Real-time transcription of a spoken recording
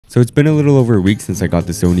So it's been a little over a week since I got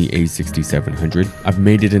the Sony a6700. I've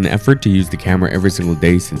made it an effort to use the camera every single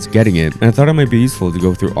day since getting it, and I thought it might be useful to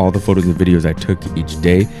go through all the photos and videos I took each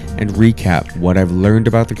day and recap what I've learned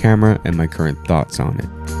about the camera and my current thoughts on it.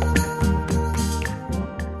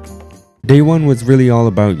 Day one was really all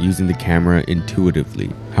about using the camera intuitively.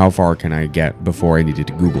 How far can I get before I needed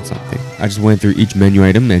to Google something? I just went through each menu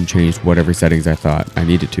item and changed whatever settings I thought I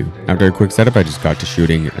needed to. After a quick setup, I just got to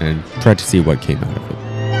shooting and tried to see what came out of it.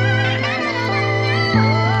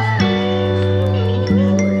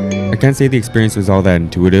 I can't say the experience was all that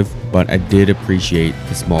intuitive, but I did appreciate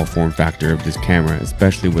the small form factor of this camera,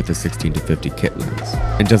 especially with the 16-50 kit lens.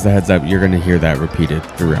 And just a heads up, you're going to hear that repeated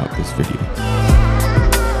throughout this video.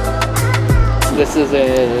 This is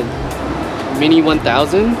a Mini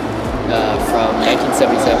 1000 from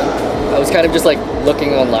 1977. I was kind of just like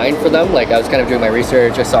looking online for them. Like I was kind of doing my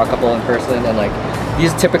research. I saw a couple in person and like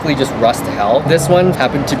these typically just rust to hell. This one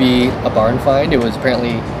happened to be a barn find. It was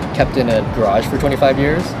apparently kept in a garage for 25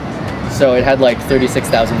 years. So it had like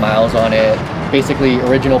 36,000 miles on it. Basically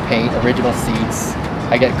original paint, original seats.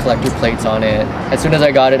 I get collector plates on it. As soon as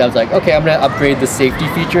I got it, I was like, okay, I'm gonna upgrade the safety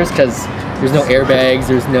features because there's no airbags,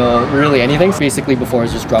 there's no really anything. Basically before it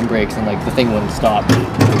was just drum brakes and like the thing wouldn't stop.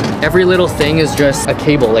 Every little thing is just a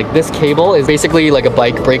cable. Like this cable is basically like a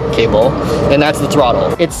bike brake cable and that's the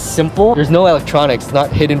throttle. It's simple. There's no electronics, it's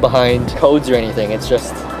not hidden behind codes or anything. It's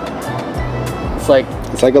just, it's like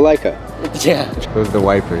a Leica. Yeah. Those are the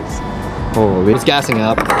wipers. Holy. I was gassing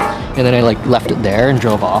up and then I like left it there and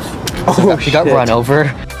drove off. Oh, she got run over.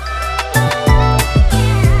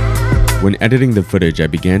 When editing the footage, I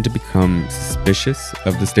began to become suspicious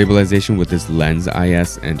of the stabilization with this lens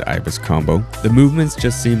IS and IBIS combo. The movements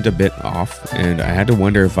just seemed a bit off, and I had to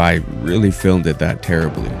wonder if I really filmed it that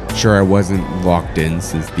terribly. Sure, I wasn't locked in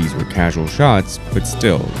since these were casual shots, but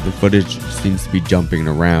still, the footage seems to be jumping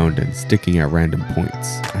around and sticking at random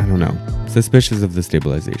points. I don't know, suspicious of the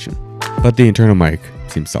stabilization. But the internal mic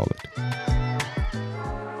seems solid.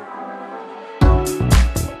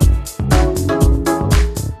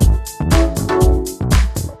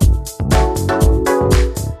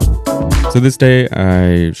 So this day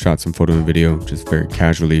I shot some photo and video just very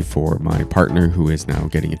casually for my partner who is now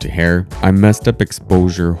getting into hair. I messed up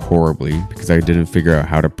exposure horribly because I didn't figure out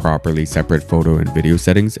how to properly separate photo and video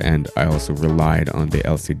settings, and I also relied on the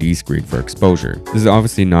LCD screen for exposure. This is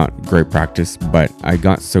obviously not great practice, but I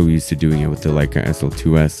got so used to doing it with the Leica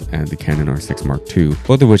SL2S and the Canon R6 Mark II,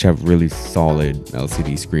 both of which have really solid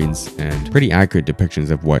LCD screens and pretty accurate depictions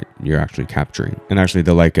of what you're actually capturing. And actually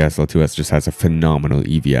the Leica SL2S just has a phenomenal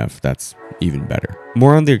EVF that's even better.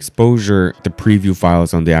 More on the exposure, the preview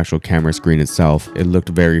files on the actual camera screen itself, it looked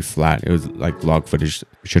very flat. It was like log footage.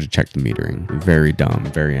 Should have checked the metering. Very dumb,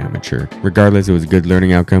 very amateur. Regardless, it was a good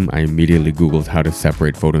learning outcome. I immediately Googled how to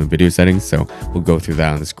separate photo and video settings, so we'll go through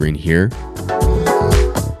that on the screen here.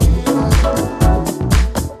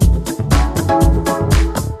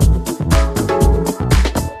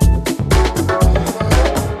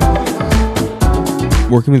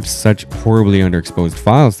 Working with such horribly underexposed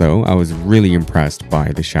files though, I was really impressed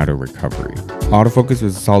by the shadow recovery. Autofocus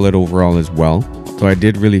was solid overall as well, so I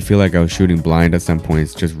did really feel like I was shooting blind at some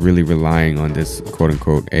points, just really relying on this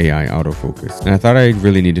quote-unquote AI autofocus. And I thought I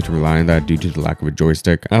really needed to rely on that due to the lack of a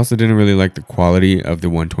joystick. I also didn't really like the quality of the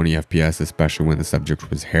 120 FPS, especially when the subject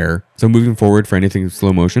was hair. So moving forward for anything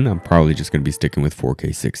slow motion, I'm probably just going to be sticking with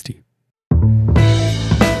 4K 60.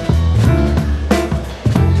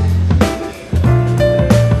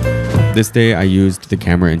 This day I used the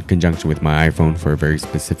camera in conjunction with my iPhone for a very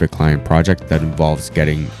specific client project that involves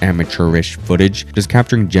getting amateurish footage, just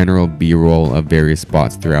capturing general B-roll of various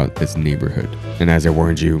spots throughout this neighborhood. And as I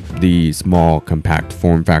warned you, the small compact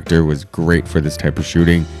form factor was great for this type of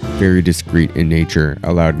shooting. Very discreet in nature,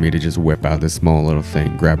 allowed me to just whip out this small little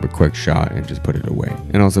thing, grab a quick shot and just put it away.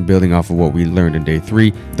 And also building off of what we learned in day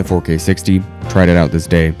 3, the 4K 60, tried it out this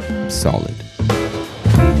day, solid.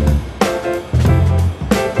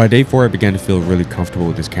 By day 4, I began to feel really comfortable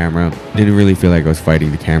with this camera. Didn't really feel like I was fighting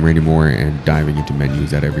the camera anymore and diving into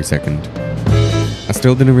menus at every second. I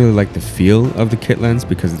still didn't really like the feel of the kit lens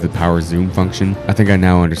because of the power zoom function. I think I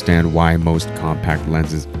now understand why most compact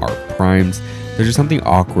lenses are primes. There's just something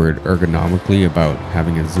awkward ergonomically about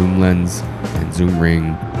having a zoom lens and zoom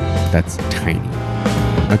ring that's tiny.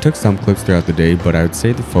 I took some clips throughout the day, but I would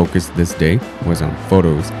say the focus this day was on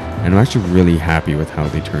photos, and I'm actually really happy with how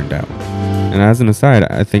they turned out. And as an aside,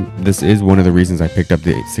 I think this is one of the reasons I picked up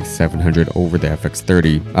the 6700 over the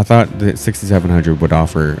FX30. I thought the 6700 would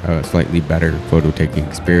offer a slightly better photo taking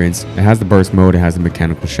experience. It has the burst mode, it has the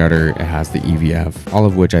mechanical shutter, it has the EVF, all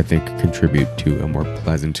of which I think contribute to a more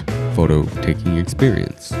pleasant photo taking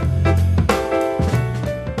experience.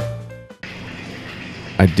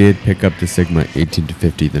 I did pick up the Sigma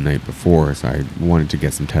 18-50 the night before, so I wanted to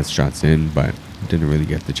get some test shots in, but didn't really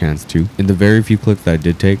get the chance to. In the very few clips that I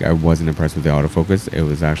did take, I wasn't impressed with the autofocus. It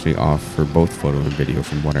was actually off for both photo and video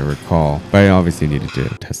from what I recall, but I obviously needed to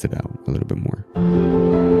test it out a little bit more.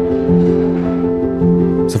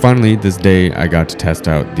 So finally, this day, I got to test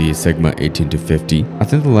out the Sigma 18-50. I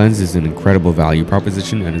think the lens is an incredible value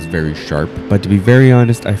proposition and is very sharp, but to be very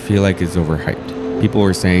honest, I feel like it's overhyped. People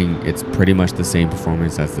were saying it's pretty much the same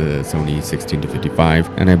performance as the Sony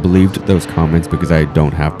 16-55, and I believed those comments because I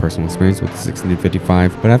don't have personal experience with the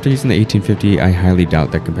 16-55, but after using the 18-50, I highly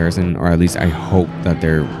doubt that comparison, or at least I hope that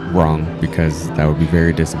they're wrong, because that would be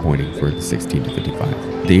very disappointing for the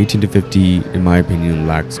 16-55. The 18-50, in my opinion,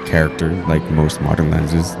 lacks character like most modern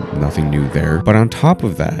lenses, nothing new there. But on top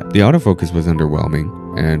of that, the autofocus was underwhelming,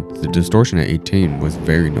 and the distortion at 18 was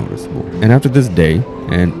very noticeable. And after this day,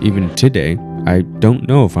 and even today, I don't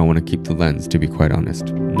know if I want to keep the lens, to be quite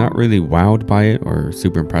honest. Not really wowed by it or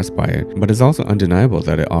super impressed by it, but it's also undeniable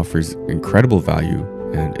that it offers incredible value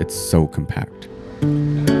and it's so compact.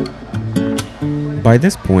 By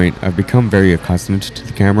this point, I've become very accustomed to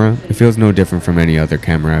the camera. It feels no different from any other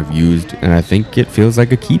camera I've used, and I think it feels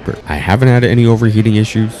like a keeper. I haven't had any overheating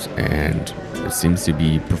issues, and it seems to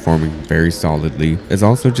be performing very solidly. It's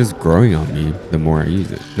also just growing on me the more I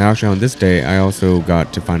use it. Now, actually on this day, I also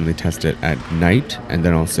got to finally test it at night and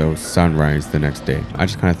then also sunrise the next day. I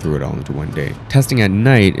just kind of threw it all into one day. Testing at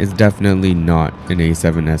night is definitely not an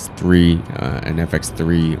A7S III, an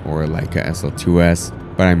FX3, or a Leica SL2S.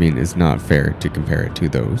 But I mean, it's not fair to compare it to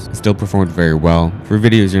those. It still performed very well. For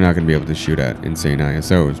videos, you're not going to be able to shoot at insane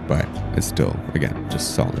ISOs, but it's still, again,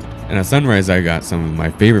 just solid. And at sunrise, I got some of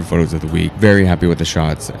my favorite photos of the week. Very happy with the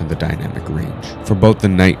shots and the dynamic range. For both the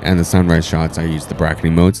night and the sunrise shots, I used the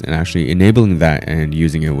bracketing modes, and actually enabling that and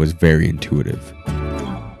using it was very intuitive.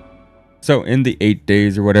 So in the 8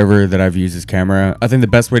 days or whatever that I've used this camera, I think the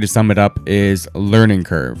best way to sum it up is learning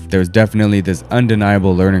curve. There's definitely this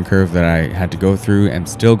undeniable learning curve that I had to go through and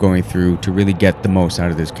still going through to really get the most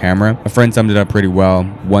out of this camera. A friend summed it up pretty well.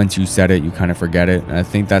 Once you set it, you kind of forget it. And I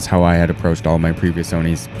think that's how I had approached all my previous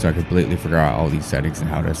Sonys. So I completely forgot all these settings and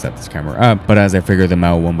how to set this camera up. But as I figure them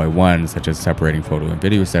out one by one, such as separating photo and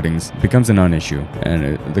video settings, it becomes a non-issue.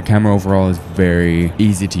 And the camera overall is very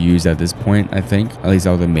easy to use at this point, I think. At least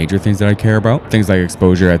all the major things that I care about. Things like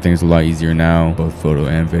exposure, I think, is a lot easier now, both photo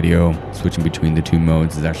and video. Switching between the two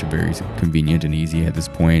modes is actually very convenient and easy at this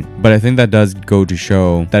point. But I think that does go to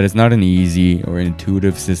show that it's not an easy or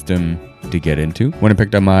intuitive system to get into. When I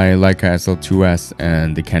picked up my Leica SL2S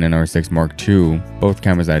and the Canon R6 Mark II, both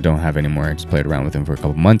cameras I don't have anymore, I just played around with them for a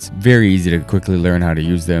couple months. Very easy to quickly learn how to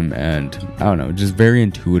use them, and I don't know, just very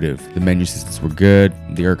intuitive. The menu systems were good,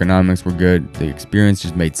 the ergonomics were good, the experience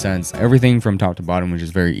just made sense. Everything from top to bottom was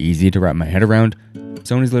just very easy to wrap my head around.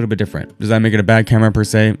 Sony's a little bit different. Does that make it a bad camera per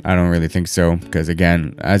se? I don't really think so, because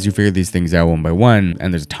again, as you figure these things out one by one,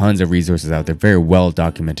 and there's tons of resources out there, very well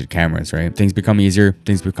documented cameras, right? Things become easier,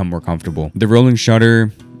 things become more comfortable. The rolling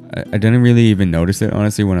shutter, I didn't really even notice it,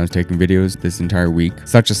 honestly, when I was taking videos this entire week.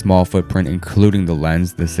 Such a small footprint, including the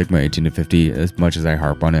lens, the Sigma 18-50, as much as I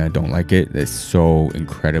harp on it, I don't like it. It's so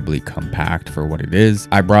incredibly compact for what it is.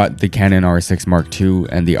 I brought the Canon R6 Mark II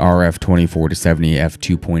and the RF 24-70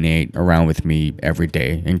 f2.8 around with me every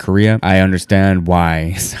day in Korea. I understand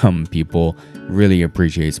why some people really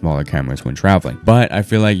appreciate smaller cameras when traveling, but I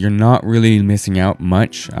feel like you're not really missing out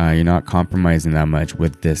much. You're not compromising that much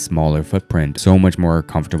with this smaller footprint. So much more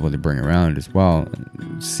comfortable to bring around as well.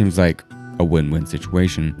 It seems like a win-win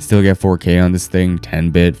situation. Still get 4K on this thing,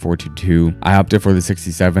 10-bit, 422. I opted for the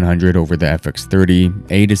 6700 over the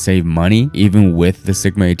FX30, A, to save money, even with the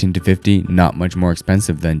Sigma 18-50, not much more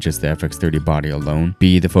expensive than just the FX30 body alone.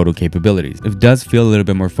 B, the photo capabilities. It does feel a little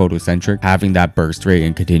bit more photocentric, having that burst rate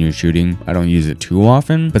and continuous shooting. I don't use it too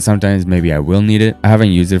often, but sometimes maybe I will need it. I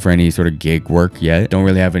haven't used it for any sort of gig work yet. Don't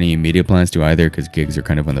really have any immediate plans to either, because gigs are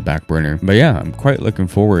kind of on the back burner. But yeah, I'm quite looking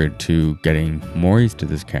forward to getting more used to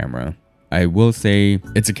this camera. I will say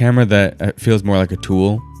it's a camera that feels more like a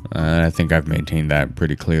tool I think I've maintained that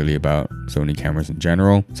pretty clearly about Sony cameras in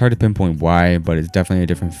general. It's hard to pinpoint why, but it's definitely a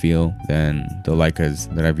different feel than the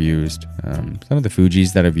Leicas that I've used. Some of the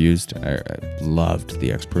Fujis that I've used, I loved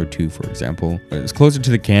the X Pro 2, for example. But it's closer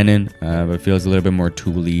to the Canon, but feels a little bit more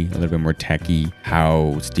tooly, a little bit more techy.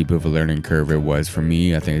 How steep of a learning curve it was for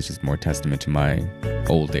me, I think it's just more testament to my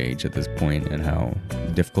old age at this point and how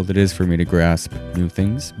difficult it is for me to grasp new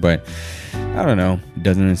things. But I don't know, it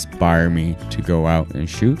doesn't inspire me to go out and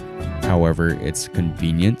shoot. However, it's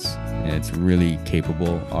convenience and it's really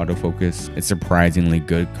capable autofocus. It's surprisingly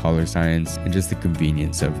good color science, and just the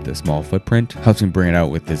convenience of the small footprint helps me bring it out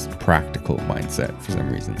with this practical mindset for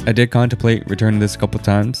some reason. I did contemplate returning this a couple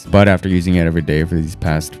times, but after using it every day for these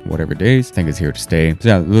past whatever days, I think it's here to stay. So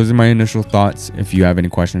yeah, those are my initial thoughts. If you have any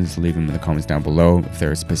questions, leave them in the comments down below. If there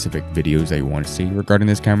are specific videos that you want to see regarding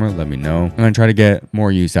this camera, let me know. I'm gonna try to get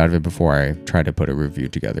more use out of it before I try to put a review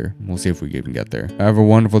together. We'll see if we even get there. Have a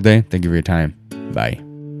wonderful day. Thank you for your time. Bye.